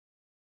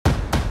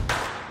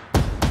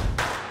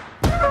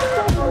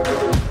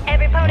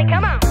everybody,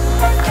 come on.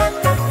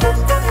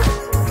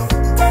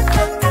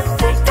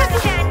 Time to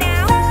shine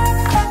now.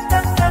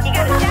 You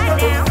gotta shine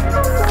now.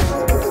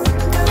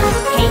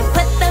 Hey,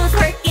 put those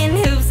working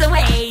hooves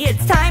away.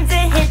 It's time to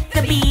hit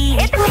the beat.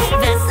 Hit the beat.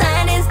 The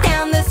sun is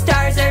down, the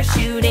stars are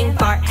shooting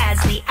far as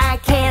the eye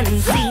can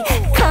see.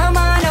 Come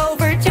on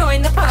over,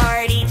 join the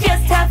party.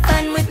 Just have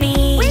fun with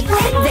me.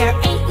 There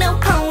ain't no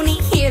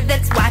pony here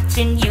that's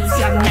watching. Use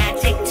your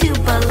magic to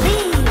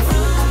believe.